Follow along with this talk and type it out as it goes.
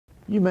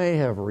You may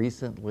have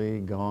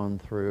recently gone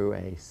through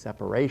a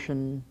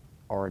separation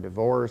or a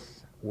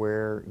divorce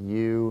where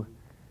you,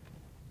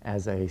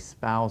 as a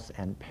spouse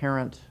and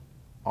parent,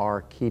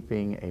 are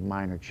keeping a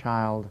minor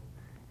child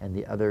and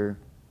the other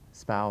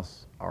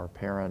spouse or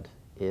parent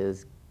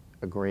is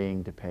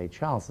agreeing to pay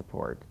child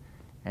support,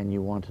 and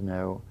you want to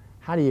know,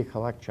 how do you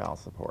collect child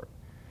support?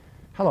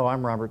 Hello,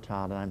 I'm Robert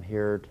Todd, and I'm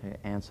here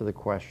to answer the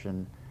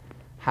question,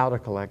 how to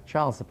collect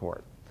child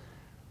support.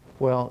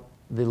 Well,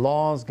 the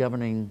laws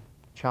governing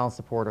child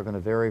support are going to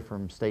vary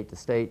from state to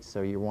state,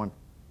 so you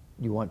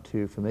want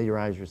to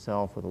familiarize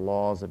yourself with the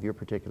laws of your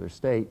particular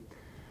state.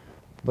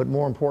 But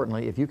more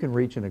importantly, if you can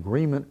reach an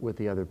agreement with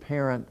the other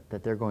parent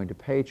that they're going to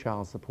pay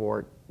child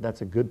support,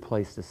 that's a good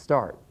place to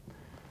start.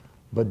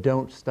 But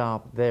don't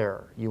stop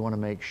there. You want to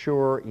make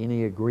sure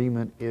any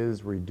agreement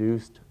is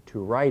reduced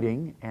to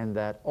writing and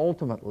that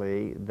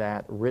ultimately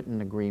that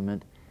written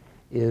agreement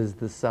is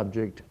the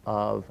subject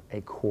of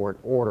a court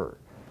order,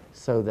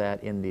 so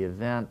that in the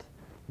event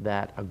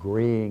that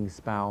agreeing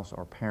spouse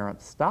or parent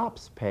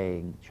stops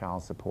paying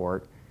child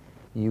support,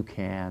 you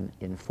can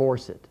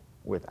enforce it.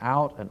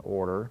 Without an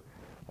order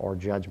or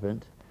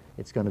judgment,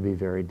 it's going to be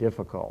very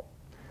difficult.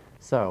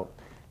 So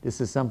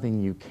this is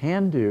something you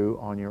can do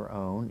on your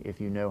own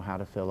if you know how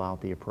to fill out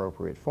the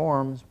appropriate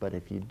forms, but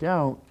if you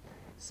don't,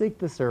 seek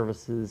the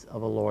services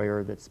of a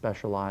lawyer that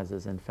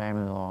specializes in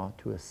family law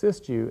to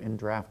assist you in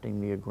drafting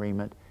the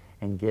agreement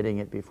and getting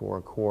it before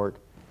a court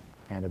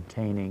and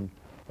obtaining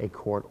a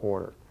court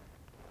order.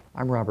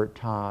 I'm Robert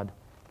Todd,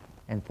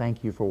 and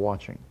thank you for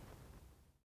watching.